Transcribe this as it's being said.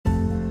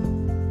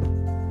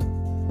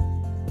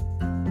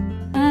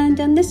And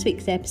on this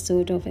week's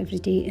episode of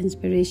Everyday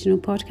Inspirational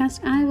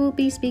Podcast, I will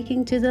be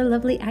speaking to the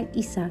lovely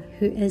Aisa,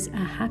 who is a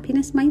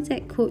happiness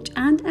mindset coach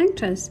and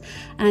actress,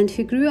 and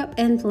who grew up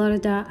in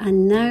Florida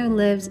and now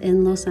lives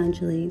in Los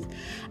Angeles.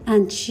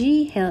 And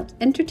she helps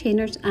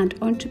entertainers and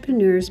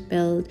entrepreneurs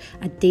build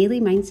a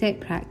daily mindset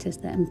practice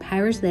that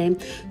empowers them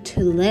to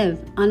live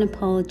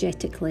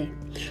unapologetically.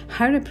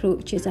 Her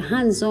approach is a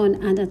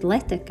hands-on and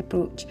athletic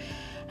approach.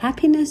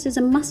 Happiness is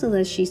a muscle,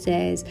 as she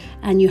says,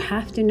 and you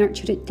have to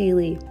nurture it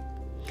daily.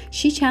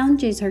 She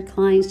challenges her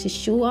clients to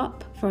show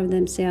up for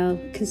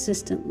themselves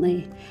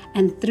consistently,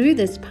 and through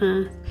this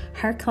path,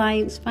 her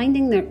clients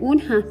finding their own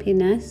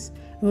happiness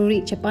will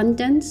reach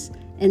abundance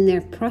in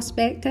their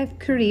prospective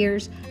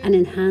careers and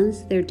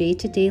enhance their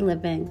day-to-day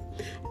living.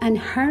 And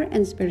her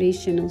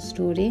inspirational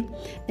story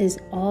is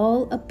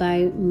all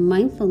about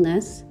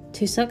mindfulness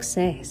to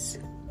success.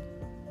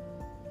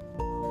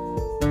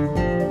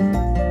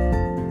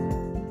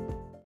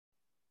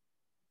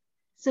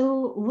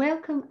 So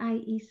welcome,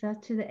 Aisa,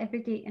 to the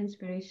Everyday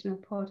Inspirational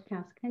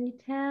Podcast. Can you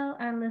tell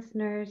our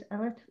listeners a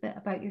little bit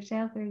about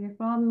yourself, where you're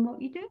from, and what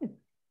you do?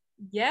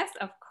 Yes,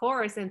 of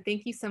course. And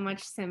thank you so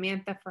much,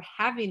 Samantha, for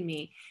having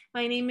me.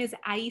 My name is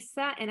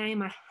Aisa, and I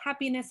am a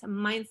happiness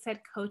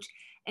mindset coach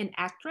and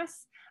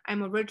actress.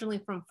 I'm originally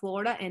from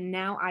Florida, and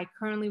now I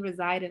currently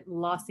reside in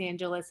Los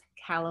Angeles,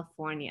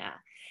 California.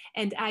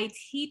 And I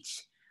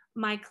teach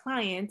my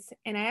clients,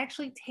 and I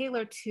actually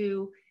tailor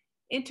to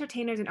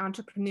entertainers and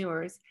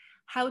entrepreneurs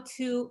how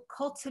to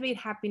cultivate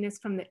happiness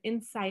from the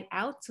inside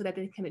out so that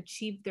they can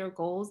achieve their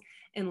goals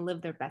and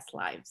live their best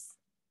lives.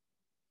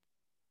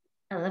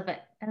 I love it.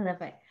 I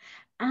love it.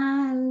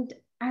 And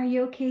are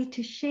you okay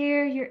to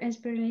share your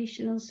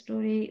inspirational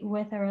story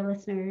with our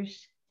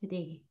listeners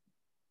today?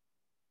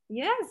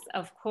 Yes,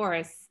 of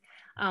course.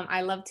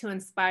 I love to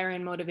inspire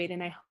and motivate,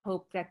 and I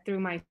hope that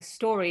through my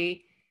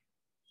story,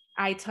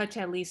 I touch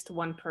at least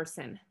one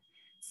person.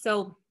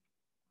 So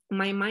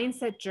my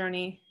mindset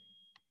journey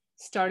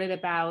started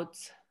about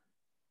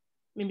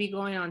maybe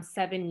going on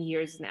 7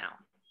 years now,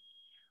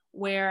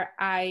 where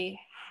I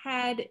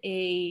had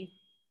a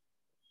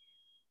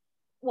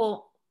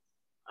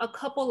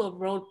couple of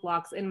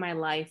roadblocks in my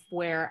life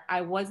where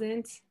I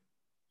wasn't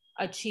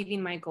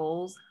achieving my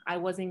goals. I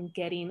wasn't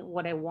getting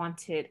what I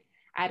wanted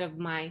out of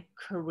my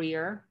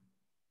career.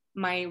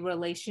 My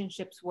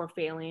relationships were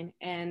failing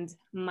and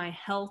my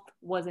health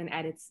wasn't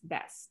at its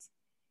best.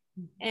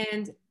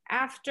 And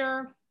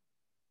after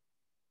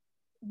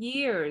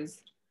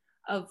years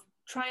of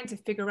trying to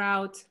figure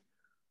out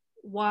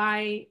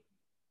why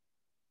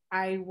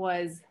I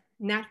was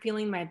not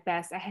feeling my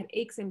best, I had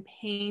aches and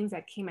pains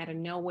that came out of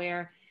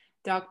nowhere.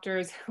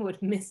 Doctors would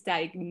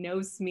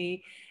misdiagnose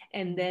me,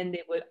 and then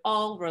they would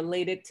all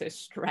relate it to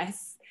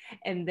stress.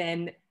 And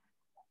then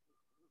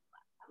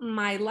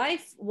my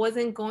life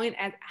wasn't going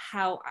as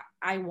how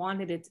I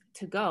wanted it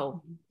to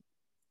go.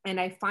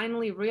 And I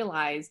finally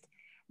realized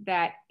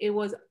that it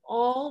was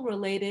all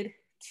related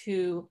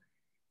to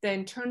the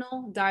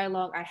internal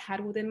dialogue I had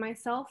within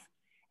myself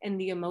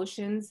and the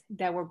emotions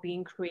that were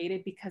being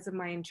created because of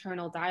my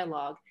internal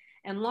dialogue.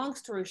 And long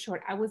story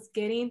short, I was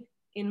getting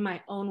in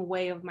my own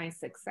way of my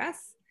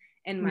success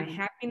and my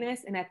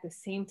happiness, and at the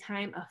same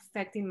time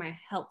affecting my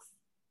health.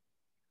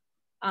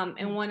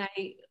 And when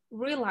I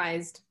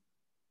realized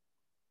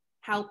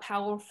how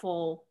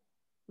powerful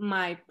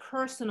my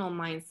personal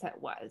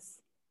mindset was,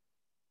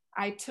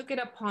 I took it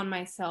upon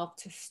myself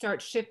to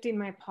start shifting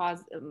my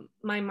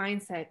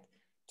mindset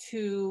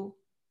to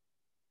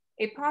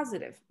a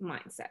positive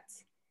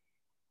mindset.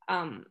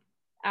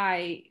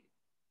 I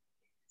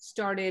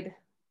started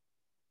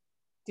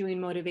doing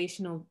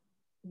motivational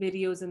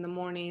videos in the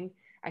morning.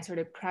 I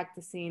started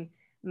practicing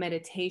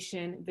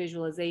meditation,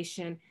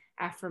 visualization,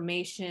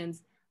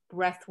 affirmations,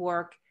 breath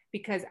work,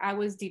 because I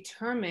was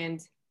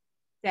determined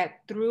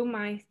that through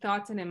my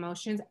thoughts and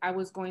emotions, I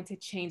was going to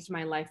change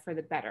my life for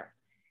the better.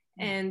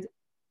 And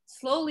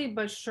slowly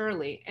but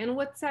surely, and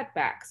with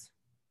setbacks,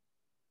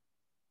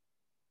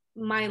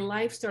 my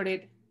life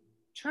started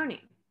turning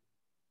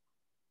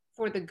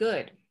for the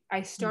good.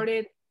 I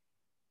started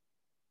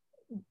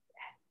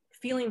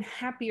feeling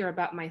happier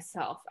about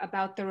myself,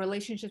 about the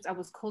relationships I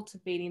was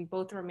cultivating,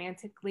 both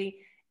romantically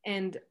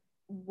and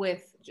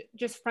with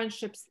just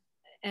friendships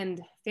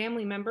and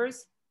family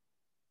members.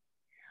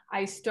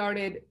 I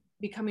started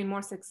becoming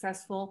more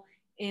successful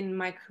in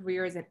my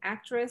career as an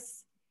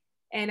actress.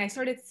 And I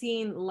started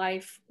seeing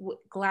life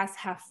glass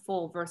half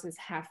full versus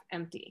half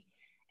empty.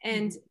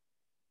 And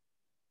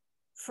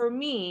for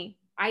me,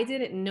 I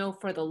didn't know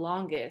for the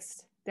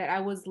longest that I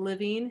was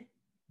living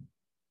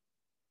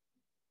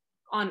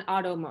on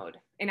auto mode,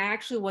 and I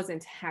actually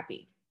wasn't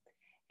happy.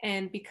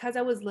 And because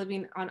I was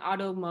living on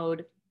auto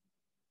mode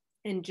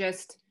and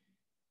just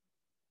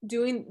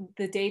doing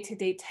the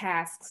day-to-day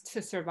tasks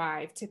to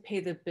survive, to pay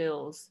the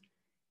bills,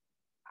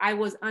 I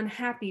was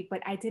unhappy,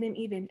 but I didn't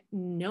even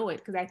know it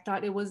because I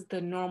thought it was the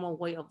normal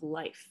way of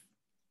life,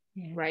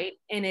 right?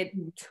 And it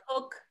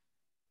took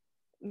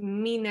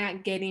me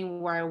not getting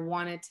where I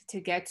wanted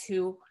to get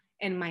to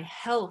and my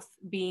health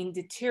being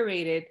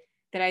deteriorated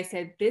that I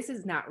said, this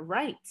is not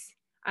right.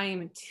 I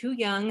am too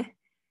young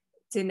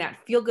to not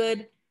feel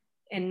good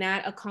and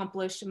not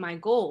accomplish my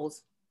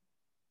goals.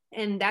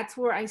 And that's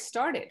where I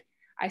started.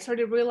 I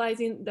started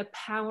realizing the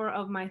power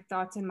of my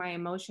thoughts and my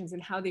emotions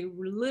and how they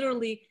were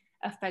literally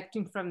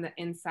affecting from the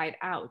inside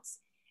out.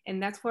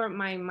 And that's where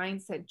my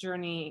mindset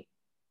journey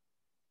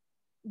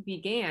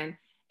began.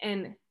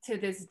 And to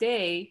this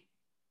day,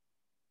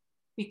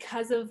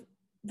 because of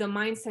the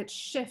mindset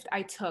shift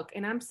I took,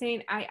 and I'm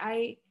saying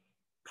I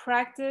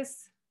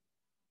practice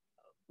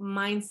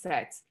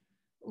mindset,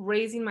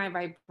 raising my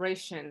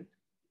vibration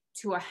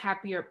to a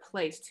happier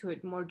place, to a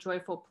more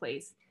joyful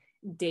place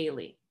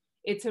daily.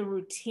 It's a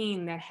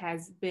routine that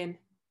has been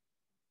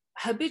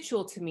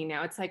habitual to me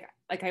now. It's like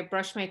I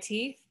brush my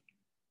teeth,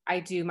 I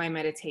do my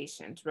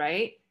meditations,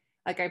 right?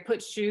 Like I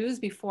put shoes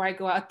before I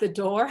go out the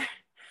door.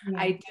 Yeah.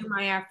 I do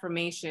my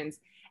affirmations,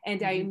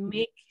 and I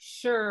make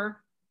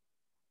sure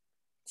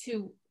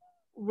to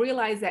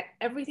realize that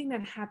everything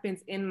that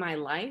happens in my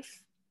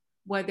life,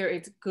 whether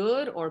it's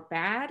good or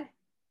bad,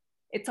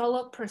 it's all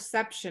a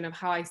perception of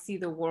how I see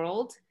the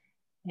world.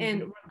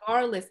 And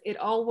regardless, it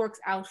all works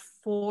out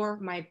for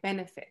my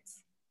benefit.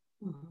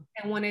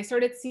 And when I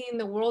started seeing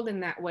the world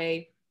in that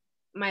way,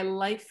 my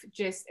life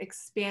just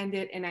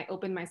expanded and I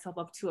opened myself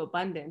up to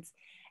abundance.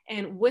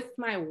 And with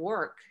my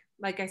work,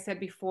 like I said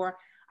before,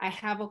 I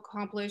have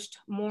accomplished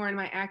more in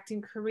my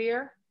acting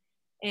career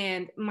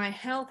and my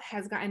health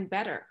has gotten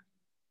better.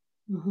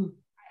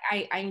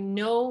 I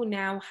know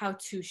now how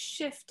to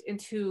shift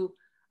into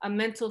a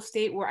mental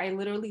state where I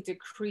literally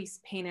decrease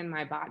pain in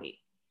my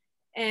body.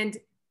 And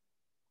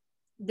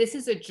this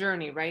is a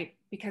journey, right?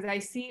 Because I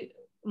see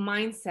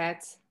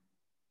mindset,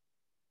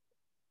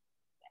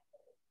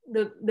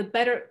 the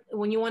better,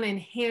 when you want to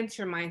enhance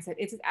your mindset,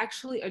 it's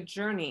actually a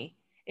journey.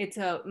 It's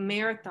a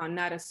marathon,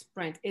 not a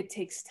sprint. It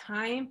takes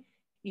time.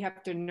 You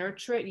have to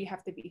nurture it. You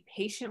have to be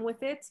patient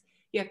with it.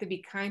 You have to be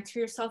kind to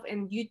yourself.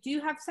 And you do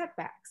have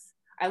setbacks.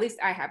 At least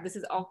I have. This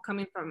is all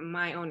coming from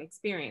my own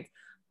experience.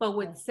 But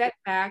with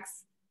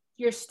setbacks,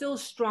 you're still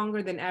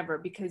stronger than ever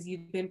because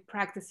you've been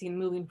practicing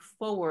moving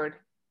forward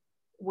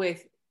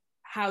with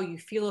how you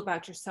feel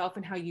about yourself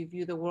and how you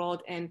view the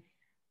world and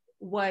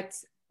what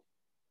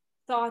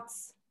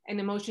thoughts and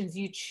emotions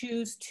you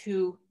choose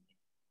to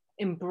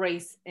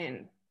embrace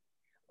in,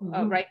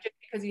 right? Just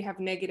because you have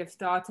negative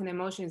thoughts and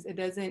emotions, it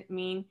doesn't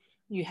mean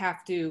you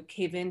have to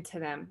cave into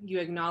them. You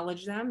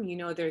acknowledge them, you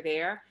know they're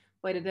there,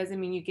 but it doesn't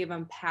mean you give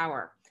them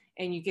power.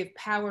 And you give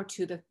power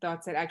to the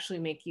thoughts that actually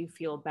make you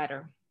feel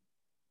better.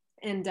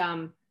 And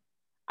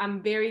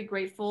I'm very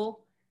grateful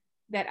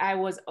that I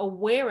was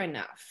aware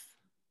enough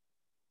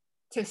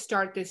to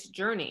start this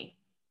journey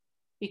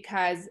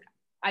because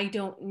I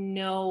don't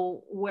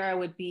know where I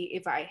would be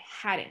if I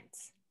hadn't.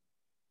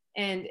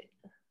 And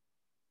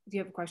do you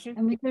have a question?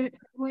 And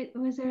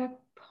was there a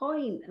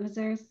point? Was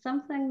there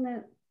something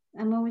that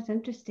I'm always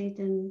interested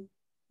in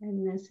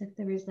this? If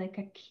there was like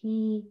a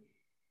key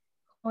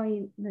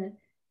point that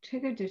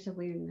triggered this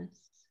awareness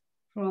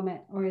from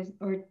it, or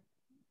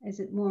is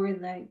it more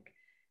like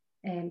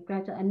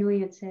gradual? I know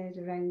you had said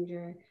around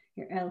your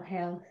ill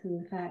health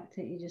and the fact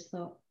that you just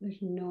thought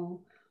there's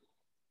no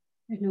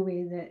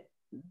way that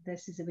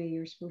this is the way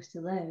you're supposed to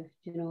live,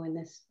 you know, in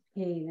this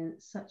pain and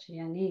at such a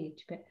young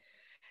age. But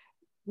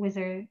was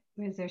there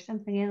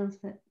something else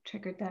that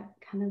triggered that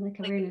kind of like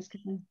awareness?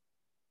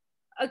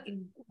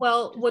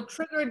 Well, what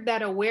triggered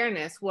that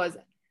awareness was,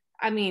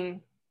 I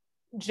mean,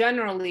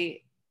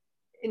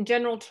 in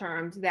general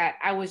terms, that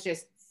I was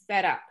just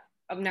fed up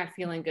of not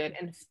feeling good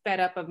and fed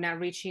up of not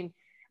reaching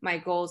my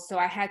goals. So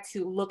I had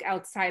to look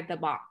outside the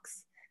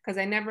box because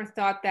I never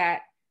thought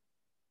that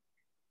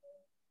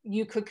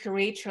you could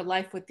create your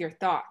life with your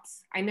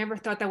thoughts. I never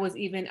thought that was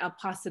even a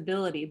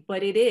possibility,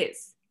 but it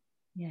is.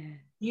 Yeah.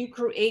 You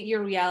create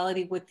your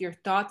reality with your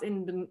thoughts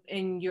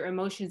and your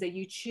emotions that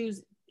you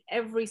choose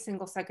every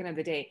single second of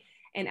the day.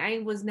 And I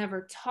was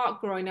never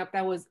taught growing up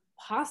that was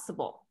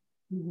possible.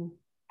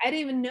 I didn't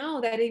even know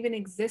that even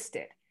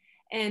existed.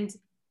 And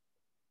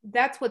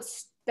that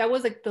was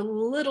like the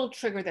little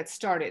trigger that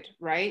started,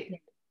 right?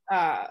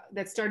 Yeah.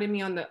 That started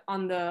me on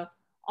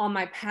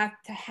my path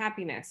to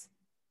happiness.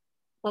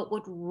 But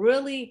what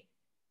really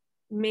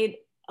made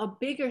a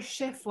bigger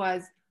shift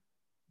was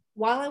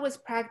while I was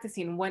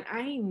practicing, when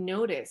I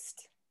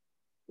noticed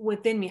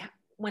within me,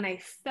 when I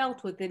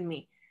felt within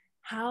me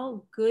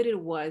how good it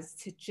was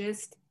to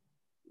just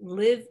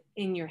live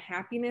in your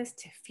happiness,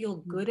 to feel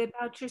good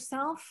about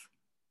yourself.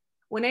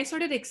 When I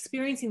started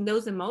experiencing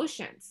those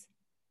emotions,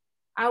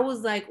 I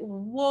was like,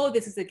 whoa,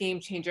 this is a game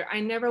changer. I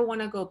never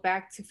want to go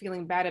back to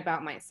feeling bad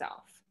about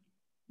myself.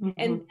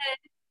 And then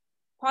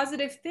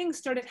positive things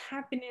started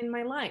happening in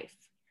my life.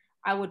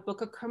 I would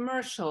book a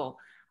commercial.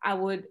 I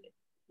would,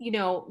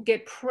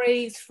 get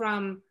praise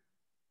from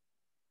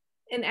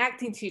an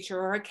acting teacher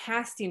or a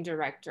casting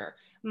director.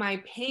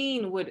 My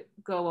pain would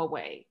go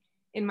away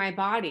in my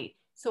body.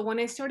 So when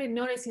I started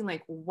noticing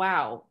like,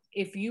 wow,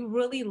 if you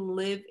really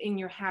live in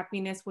your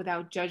happiness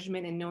without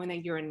judgment and knowing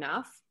that you're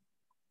enough,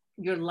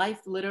 your life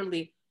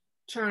literally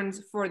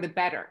turns for the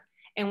better.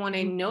 And when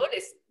I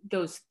noticed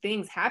those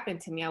things happen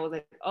to me, I was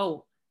like,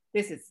 oh,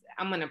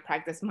 I'm going to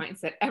practice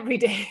mindset every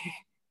day.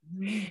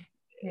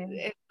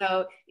 Yeah.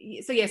 So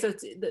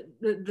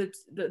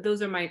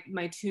those are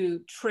my two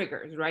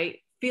triggers, right?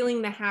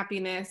 Feeling the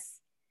happiness,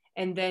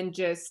 and then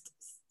just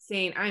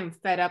saying, I'm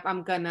fed up.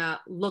 I'm going to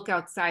look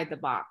outside the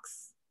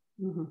box.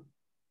 Mm-hmm.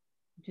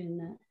 Doing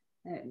that.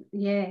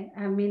 Yeah,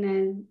 I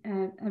mean, I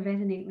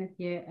resonate with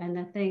you, and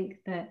I think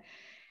that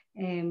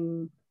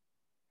the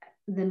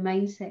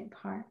mindset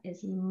part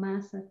is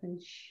massive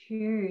and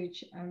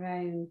huge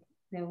around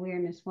the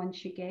awareness.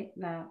 Once you get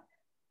that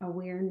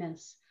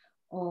awareness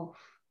of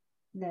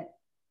that,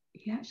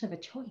 you actually have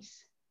a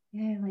choice.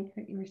 Yeah, like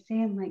what you were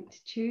saying, like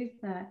to choose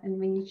that, and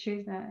when you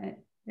choose that,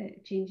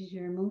 it changes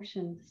your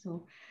emotions.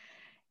 So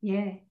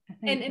yeah, I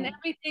think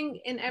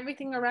and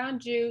everything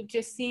around you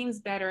just seems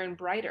better and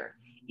brighter.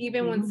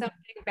 Even when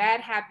something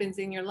bad happens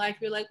in your life,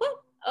 you're like,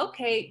 well,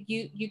 okay,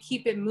 you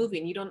keep it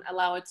moving. You don't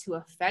allow it to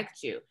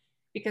affect you,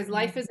 because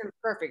life isn't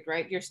perfect,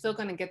 right? You're still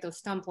going to get those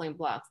stumbling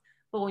blocks.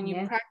 But when you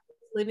practice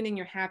living in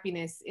your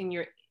happiness, in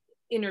your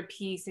inner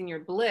peace, in your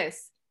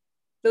bliss,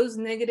 those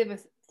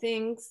negative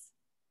things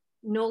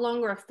no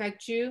longer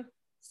affect you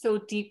so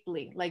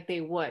deeply like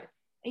they would.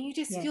 And you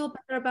just feel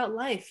better about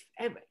life.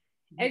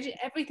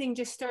 Everything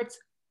just starts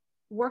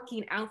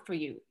working out for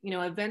you. You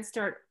know, events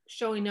start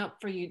showing up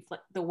for you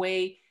the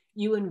way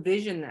you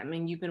envision them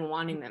and you've been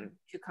wanting them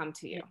to come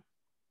to you.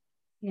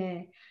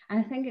 Yeah, and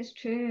I think it's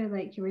true,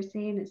 like you were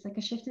saying, it's like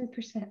a shift in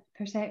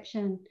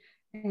perception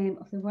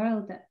of the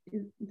world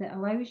that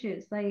allows you.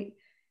 It's like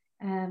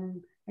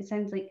it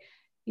sounds like,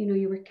 you know,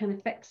 you were kind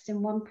of fixed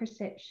in one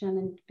perception,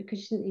 and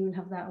because you didn't even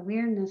have that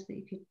awareness that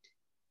you could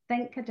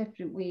think a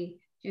different way.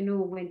 You know,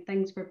 when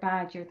things were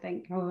bad, you're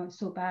thinking, oh, it's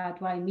so bad,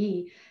 why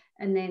me?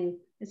 And then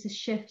it's a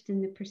shift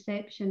in the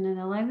perception, and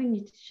allowing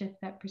you to shift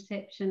that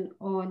perception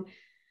on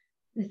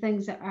the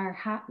things that are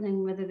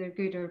happening, whether they're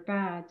good or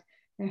bad,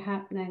 they're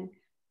happening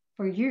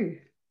for you,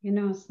 you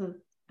know. So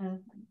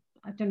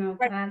I don't know,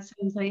 that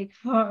sounds like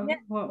what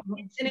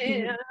and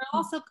it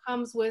also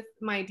comes with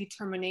my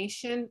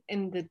determination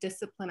and the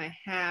discipline I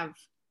have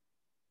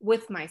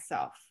with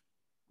myself.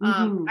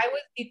 I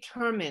was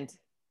determined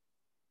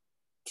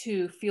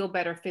to feel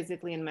better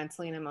physically and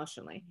mentally and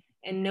emotionally,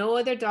 and no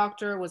other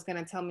doctor was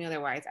going to tell me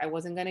otherwise. I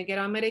wasn't going to get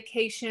on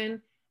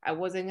medication. I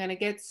wasn't going to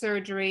get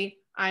surgery.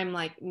 I'm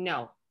like,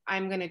 no,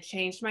 I'm going to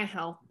change my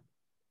health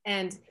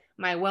and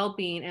my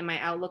well-being and my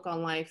outlook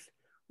on life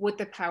with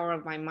the power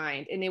of my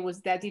mind. And it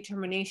was that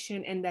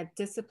determination and that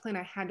discipline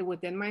I had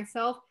within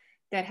myself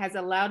that has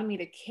allowed me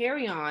to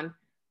carry on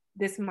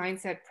this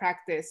mindset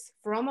practice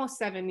for almost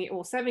 7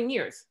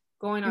 years,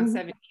 going on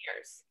 7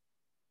 years.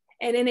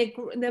 And then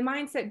the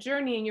mindset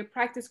journey and your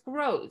practice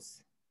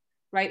grows,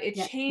 right? It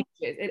changes,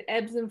 it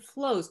ebbs and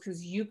flows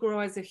because you grow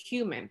as a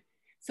human.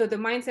 So the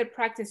mindset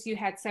practice you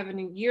had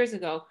 7 years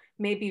ago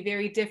may be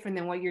very different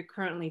than what you're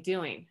currently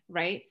doing,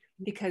 right?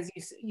 Because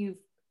you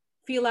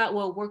feel out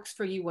what works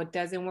for you, what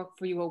doesn't work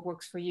for you, what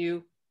works for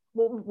you,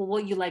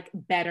 what you like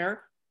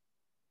better.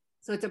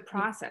 So it's a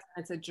process,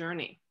 it's a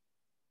journey.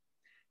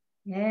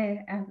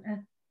 Yeah, I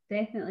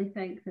definitely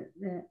think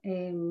that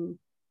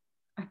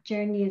a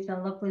journey is a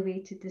lovely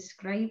way to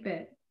describe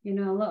it. You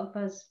know, a lot of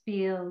us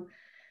feel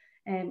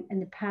in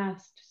the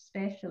past,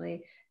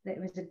 especially, that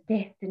it was a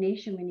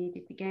destination we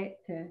needed to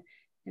get to,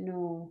 you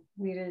know,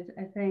 whereas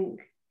I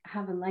think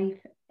having life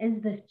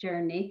is this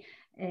journey,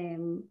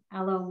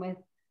 along with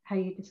how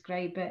you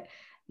describe it,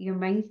 your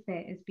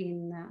mindset is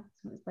being that.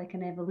 So it's like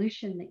an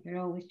evolution that you're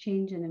always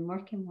changing and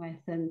working with.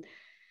 And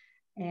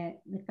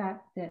the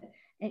fact that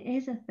it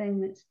is a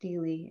thing that's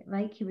daily,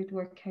 like you would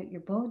work out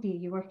your body,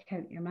 you work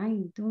out your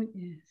mind, don't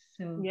you?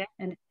 So,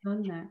 and it's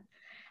on that.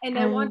 And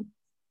I want,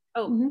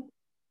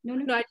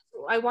 no.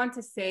 I want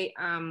to say,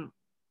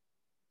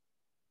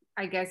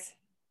 I guess,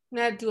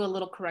 not do a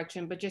little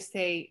correction, but just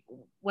say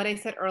what I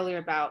said earlier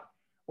about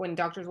when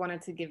doctors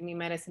wanted to give me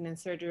medicine and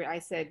surgery. I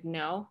said,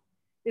 no,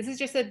 this is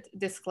just a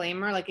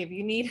disclaimer. Like, if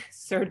you need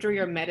surgery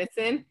or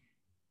medicine,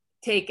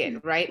 take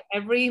it, right?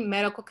 Every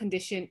medical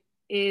condition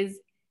is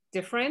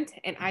different.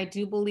 And I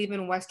do believe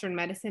in Western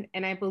medicine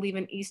and I believe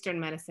in Eastern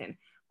medicine.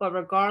 But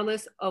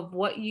regardless of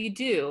what you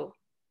do,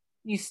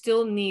 you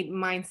still need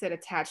mindset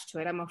attached to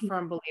it. I'm a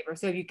firm believer.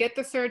 So if you get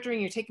the surgery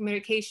and you're taking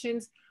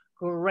medications,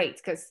 great.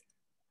 Because,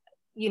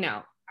 you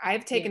know,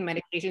 I've taken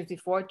medications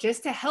before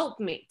just to help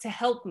me,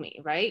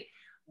 right?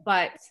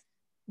 But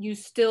you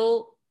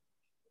still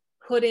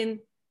put in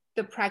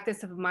the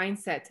practice of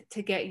mindset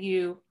to get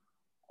you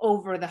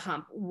over the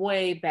hump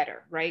way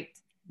better, right?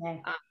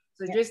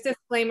 So just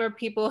disclaimer,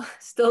 people,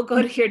 still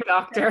go to your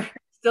doctor,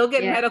 still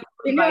get medical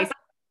advice,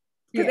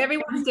 because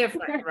everyone's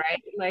different,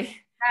 right?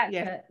 Like, that's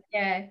it.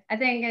 Yeah, I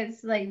think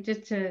it's like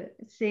just to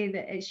say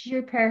that it's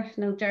your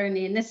personal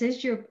journey and this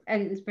is your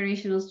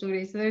inspirational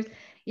story. So there's,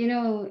 you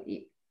know,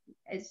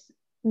 it's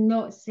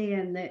not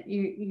saying that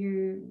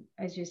you,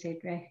 as you said,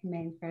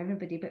 recommend for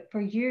everybody, but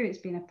for you, it's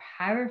been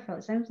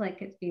it sounds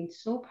like it's been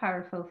so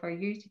powerful for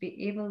you to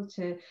be able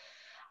to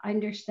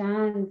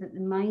understand that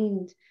the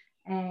mind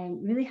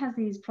really has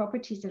these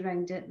properties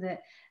around it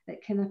that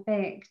can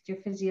affect your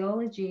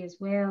physiology as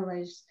well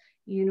as,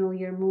 you know,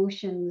 your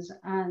emotions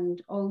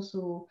and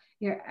also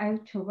your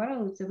outer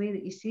world, the way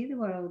that you see the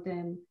world.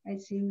 And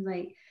it seems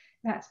like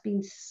that's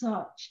been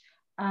such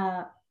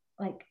a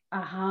like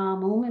aha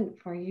moment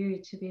for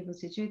you to be able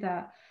to do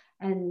that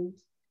and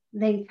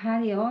then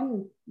carry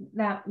on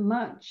that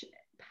much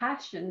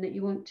passion that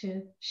you want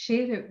to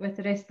share it with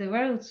the rest of the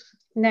world.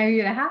 Now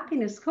you're a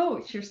happiness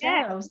coach Yes,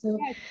 yourself, so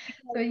yes,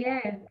 so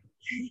yeah.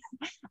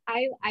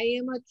 I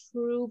am a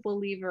true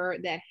believer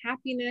that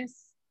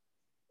happiness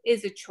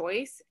is a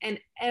choice, and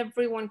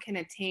everyone can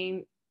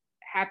attain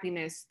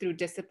happiness through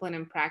discipline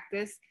and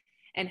practice.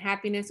 And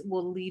happiness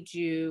will lead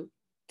you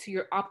to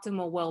your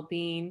optimal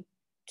well-being,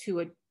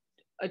 to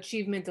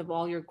achievement of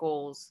all your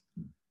goals.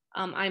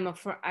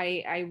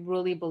 I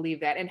really believe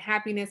that. And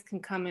happiness can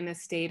come in a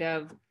state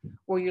of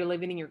where you're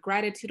living in your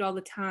gratitude all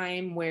the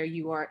time, where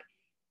you are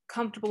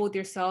comfortable with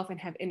yourself and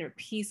have inner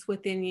peace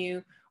within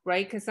you,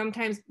 right? Because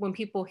sometimes when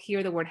people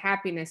hear the word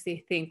happiness,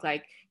 they think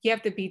like you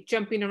have to be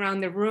jumping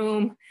around the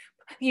room,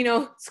 you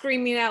know,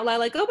 screaming out loud,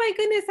 like, oh my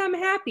goodness, I'm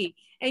happy.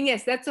 And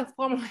yes, that's a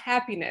form of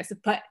happiness,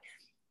 but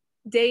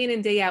day in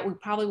and day out, we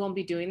probably won't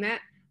be doing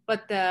that.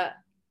 But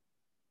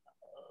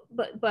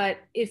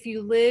if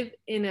you live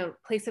in a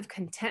place of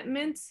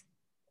contentment,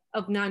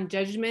 of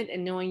non-judgment,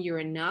 and knowing you're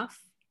enough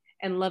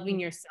and loving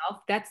yourself,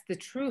 that's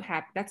true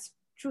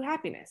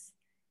happiness,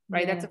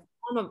 right? Yeah. That's a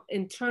form of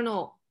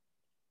internal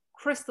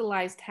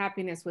crystallized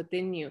happiness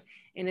within you.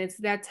 And it's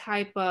that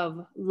type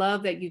of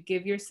love that you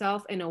give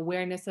yourself and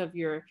awareness of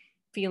your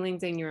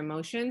feelings and your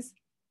emotions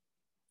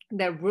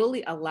that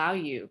really allow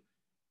you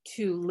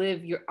to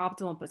live your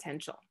optimal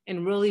potential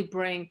and really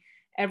bring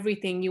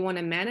everything you want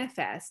to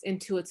manifest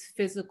into its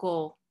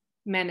physical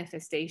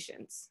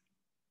manifestations.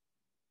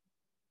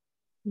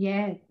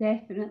 Yeah,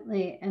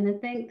 definitely. And I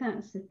think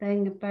that's the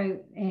thing about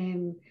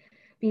being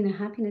a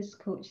happiness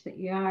coach that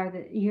you are,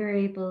 that you're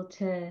able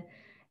to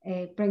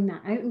bring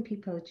that out in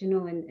people, do you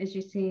know, and as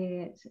you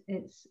say,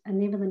 it's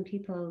enabling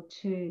people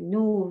to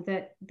know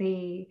that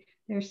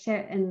there are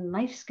certain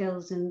life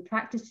skills and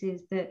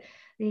practices that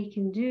they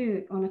can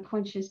do on a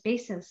conscious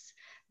basis,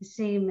 the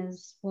same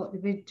as what they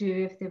would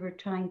do if they were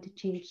trying to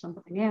change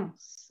something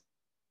else.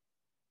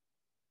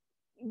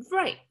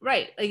 Right,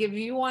 right. Like if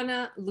you want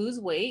to lose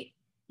weight,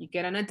 you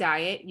get on a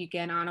diet, you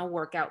get on a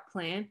workout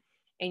plan,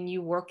 and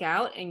you work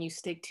out and you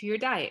stick to your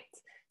diet.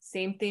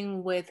 Same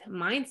thing with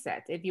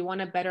mindset. If you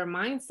want a better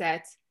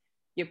mindset,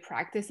 you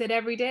practice it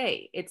every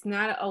day. It's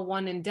not a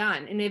one and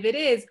done. And if it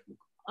is,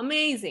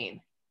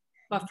 amazing.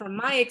 But from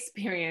my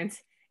experience,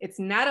 it's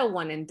not a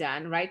one and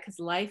done, right? Because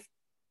life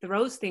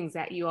throws things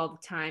at you all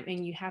the time,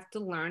 and you have to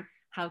learn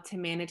how to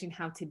manage and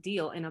how to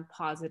deal in a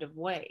positive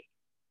way.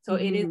 So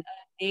it is Mm-hmm.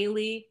 a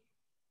daily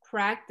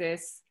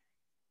practice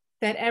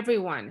that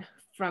everyone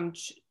from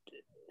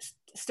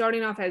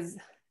starting off as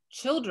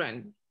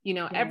children, you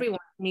know, Yeah. everyone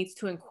needs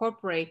to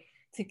incorporate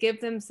to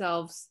give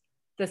themselves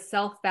the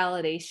self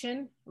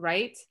validation,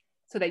 right?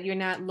 So that you're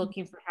not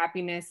looking for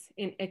happiness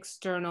in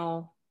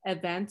external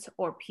events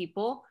or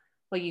people,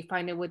 but you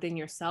find it within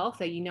yourself,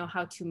 that you know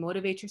how to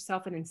motivate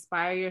yourself and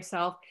inspire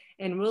yourself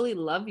and really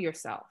love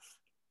yourself.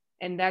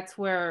 And that's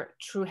where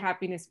true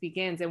happiness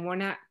begins. And we're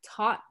not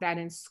taught that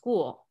in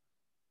school,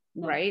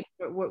 No. right?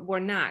 We're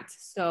not.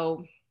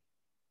 So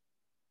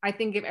I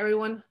think if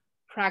everyone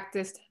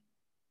practiced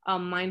a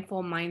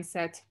mindful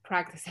mindset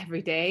practice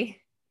every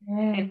day and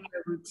Yeah. had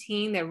a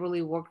routine that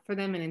really worked for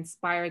them and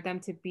inspired them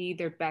to be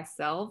their best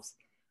selves,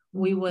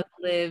 we Mm-hmm. would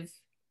live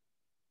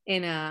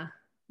in a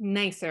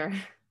nicer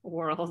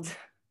world.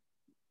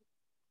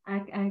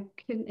 I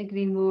couldn't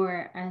agree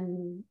more,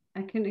 and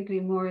I couldn't agree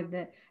more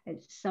that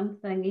it's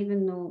something,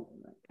 even though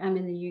I'm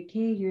in the UK,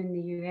 you're in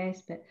the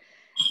US, but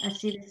I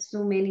see this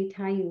so many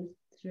times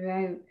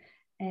throughout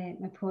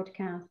my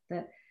podcast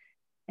that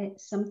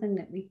it's something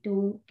that we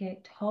don't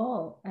get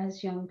taught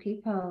as young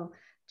people,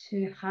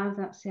 to have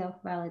that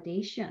self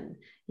validation,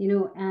 you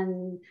know,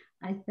 and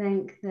I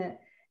think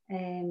that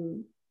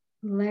um,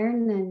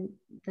 learning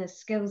the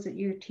skills that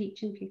you're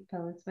teaching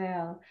people as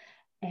well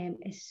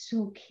is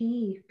so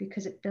key,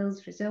 because it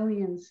builds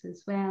resilience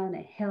as well, and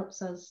it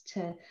helps us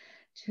to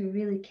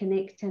really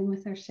connect in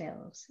with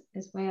ourselves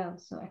as well.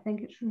 So I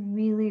think it's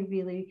really,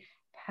 really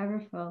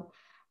powerful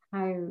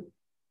how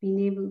being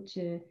able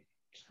to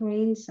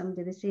train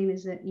somebody, the same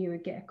as that you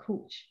would get a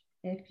coach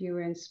if you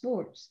were in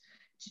sports,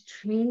 to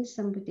train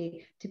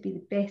somebody to be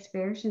the best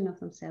version of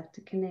themselves,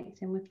 to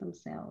connect in with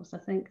themselves. I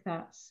think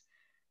that's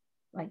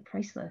like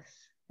priceless,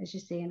 as you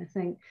say. And I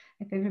think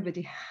if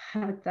everybody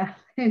had that,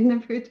 then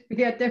there would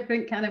be a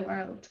different kind of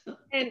world.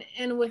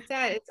 And with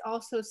that, it's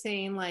also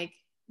saying like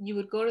you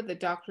would go to the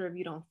doctor if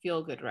you don't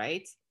feel good,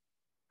 right?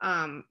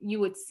 You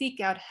would seek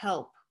out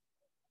help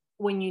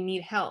when you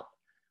need help.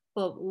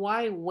 But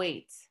why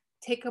wait?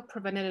 Take a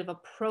preventative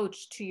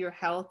approach to your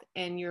health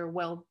and your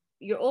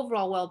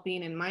overall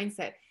well-being and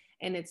mindset.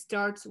 And it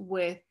starts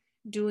with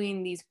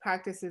doing these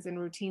practices and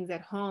routines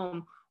at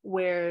home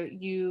where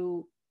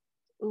you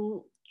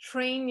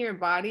train your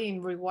body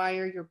and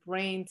rewire your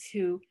brain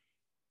to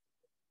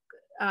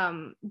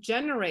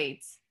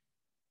generate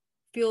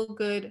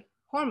feel-good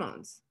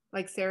hormones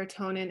like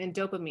serotonin and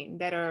dopamine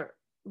that are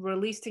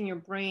released in your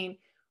brain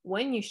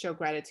when you show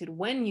gratitude,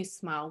 when you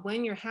smile,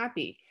 when you're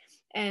happy.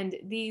 And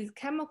these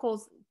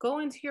chemicals go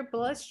into your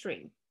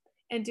bloodstream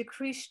and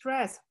decrease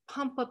stress,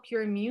 pump up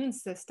your immune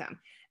system.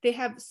 They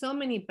have so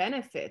many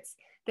benefits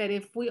that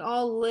if we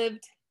all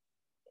lived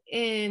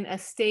in a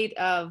state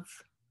of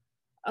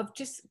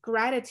just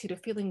gratitude,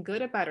 of feeling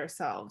good about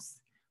ourselves,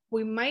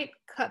 we might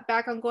cut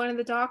back on going to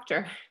the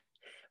doctor,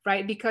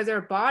 right? Because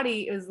our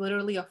body is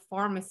literally a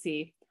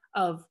pharmacy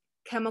of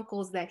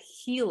chemicals that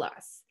heal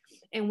us,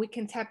 and we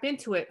can tap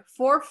into it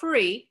for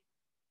free.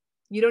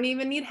 You don't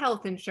even need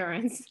health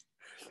insurance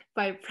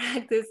by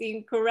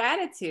practicing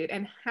gratitude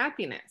and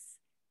happiness.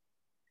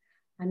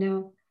 I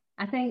know.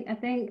 I think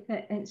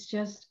that it's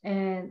just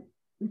the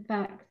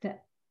fact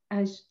that,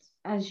 as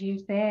you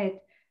said,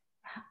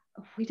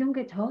 we don't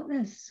get taught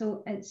this.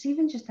 So it's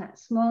even just that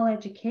small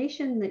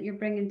education that you're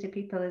bringing to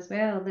people as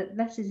well, that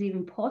this is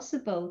even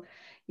possible.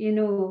 You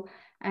know,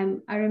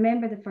 I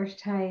remember the first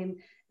time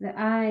that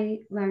I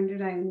learned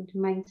around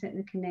mindset and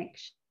the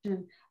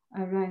connection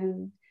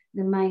around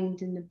the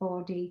mind and the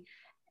body.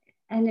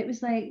 And it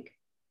was like,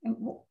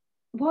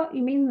 what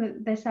you mean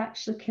that this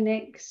actually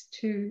connects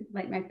to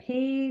like my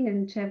pain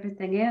and to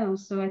everything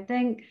else? So I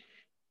think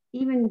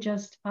even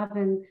just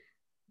having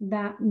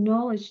that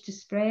knowledge to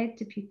spread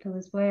to people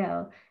as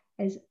well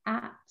is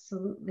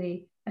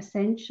absolutely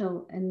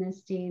essential in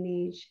this day and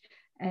age.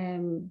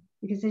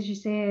 Because as you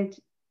said,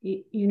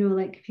 you know,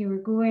 like if you were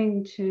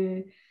going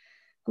to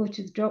go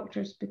to the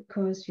doctors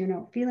because you're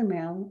not feeling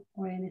well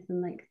or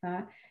anything like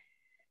that,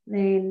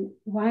 then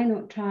why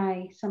not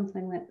try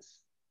something that's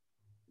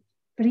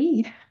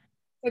free?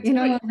 It's You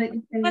free. know, that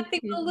you can, Nothing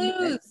to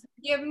lose.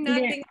 You have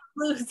nothing to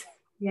lose.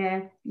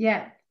 Yeah,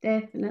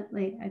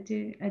 definitely. I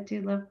do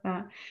love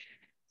that.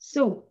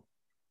 So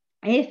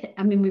I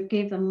mean, we've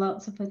gave them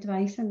lots of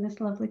advice in this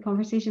lovely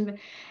conversation, but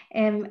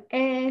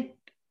if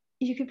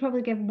you could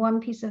probably give one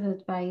piece of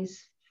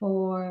advice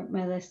for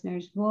my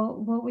listeners,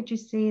 what would you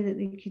say that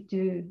they could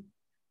do?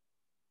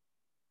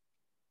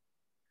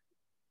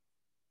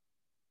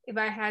 If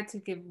I had to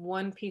give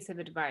one piece of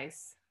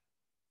advice,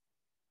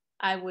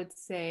 I would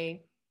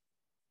say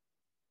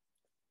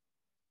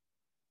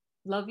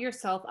love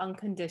yourself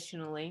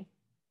unconditionally,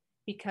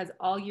 because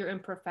all your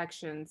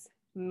imperfections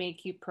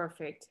make you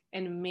perfect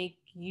and make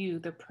you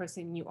the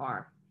person you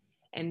are.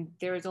 And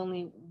there is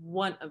only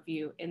one of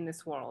you in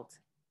this world.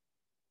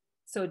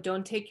 So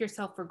don't take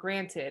yourself for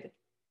granted,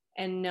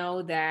 and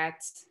know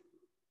that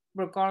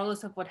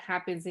regardless of what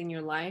happens in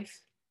your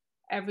life,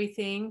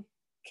 everything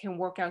can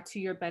work out to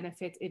your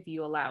benefit if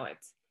you allow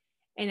it.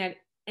 And at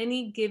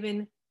any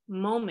given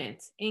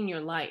moment in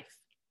your life,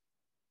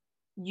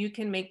 you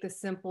can make the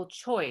simple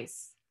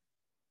choice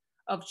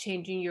of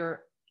changing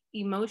your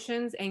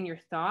emotions and your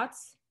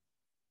thoughts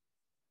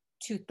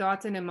to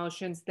thoughts and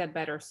emotions that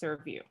better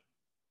serve you.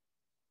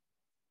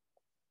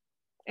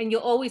 And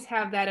you'll always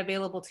have that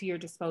available to your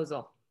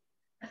disposal.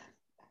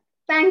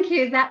 Thank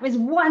you. That was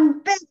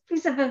one big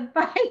piece of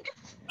advice.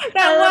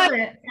 I love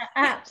it.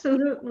 I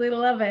absolutely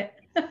love it.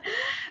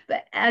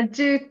 But I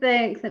do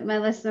think that my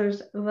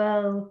listeners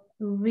will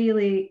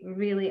really,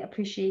 really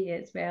appreciate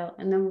it as well,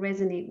 and they'll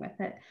resonate with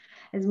it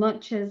as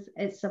much as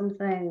it's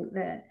something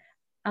that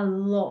a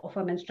lot of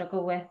women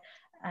struggle with.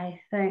 I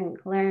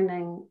think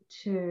learning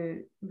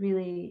to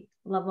really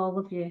love all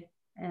of you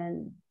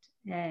and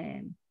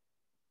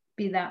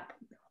be that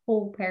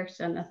whole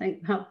person, I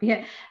think that'll be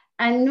it.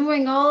 And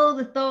knowing all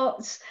the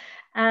thoughts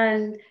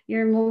and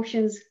your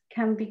emotions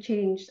can be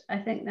changed, I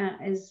think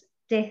that is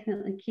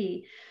definitely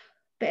key.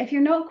 But if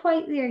you're not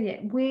quite there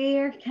yet,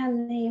 where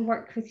can they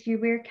work with you?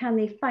 Where can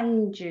they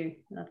find you,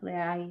 lovely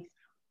eyes?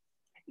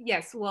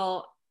 Yes,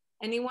 well,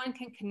 anyone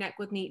can connect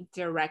with me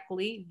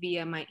directly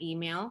via my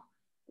email,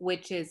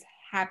 which is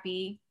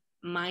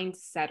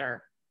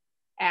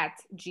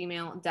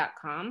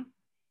happymindsetter@gmail.com.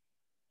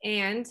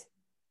 And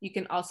you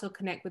can also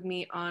connect with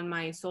me on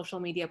my social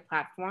media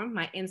platform,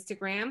 my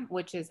Instagram,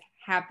 which is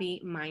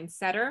Happy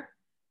Mindsetter.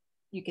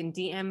 You can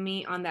DM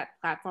me on that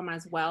platform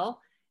as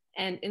well.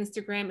 And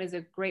Instagram is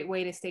a great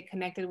way to stay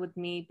connected with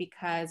me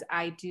because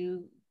I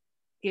do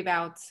give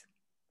out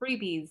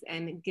freebies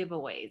and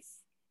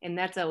giveaways, and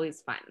that's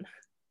always fun.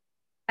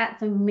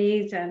 That's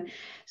amazing.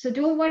 So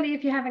don't worry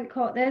if you haven't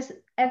caught this.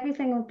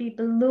 Everything will be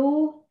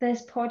below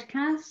this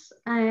podcast,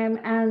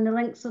 and the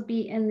links will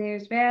be in there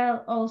as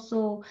well.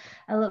 Also,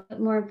 a little bit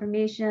more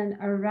information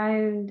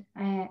around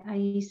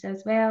Aisa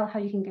as well, how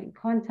you can get in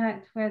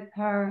contact with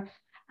her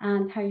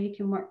and how you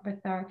can work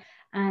with her.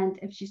 And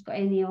if she's got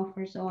any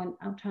offers on,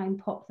 I'll try and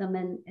pop them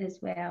in as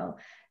well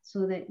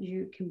so that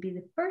you can be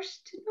the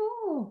first to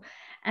know.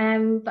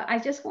 But I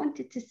just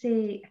wanted to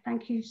say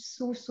thank you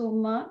so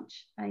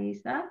much,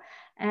 Aisa.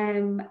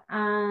 And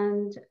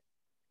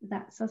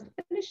that's us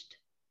finished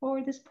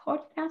for this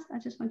podcast. I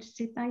just want to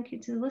say thank you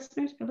to the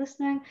listeners for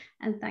listening,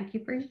 and thank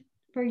you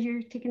for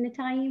your taking the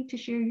time to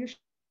share your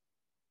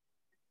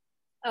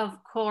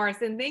Of course.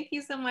 And thank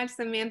you so much,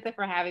 Samantha,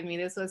 for having me.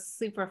 This was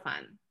super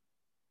fun.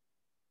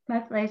 My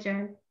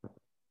pleasure.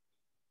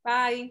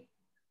 Bye.